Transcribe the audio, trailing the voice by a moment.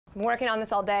Been working on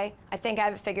this all day. I think I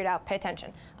have it figured out. Pay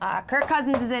attention. Kirk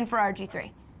Cousins is in for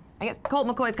RG3. I guess Colt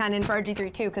McCoy's kind of in for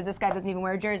RG3 too, because this guy doesn't even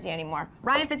wear a jersey anymore.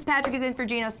 Ryan Fitzpatrick is in for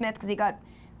Geno Smith because he got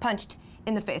punched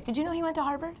in the face. Did you know he went to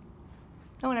Harvard?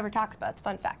 No one ever talks about it. It's a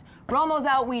fun fact. Romo's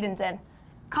out, Whedon's in.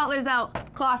 Cutler's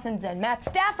out, Clausen's in. Matt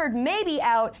Stafford may be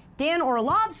out. Dan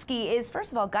Orlovsky is,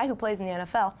 first of all, a guy who plays in the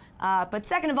NFL, but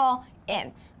second of all,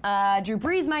 in. Drew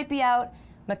Brees might be out.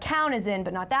 McCown is in,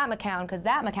 but not that McCown, because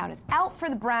that McCown is out for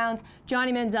the Browns.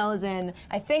 Johnny Manziel is in.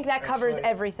 I think that covers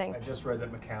everything. I just read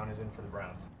that McCown is in for the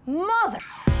Browns. Mother...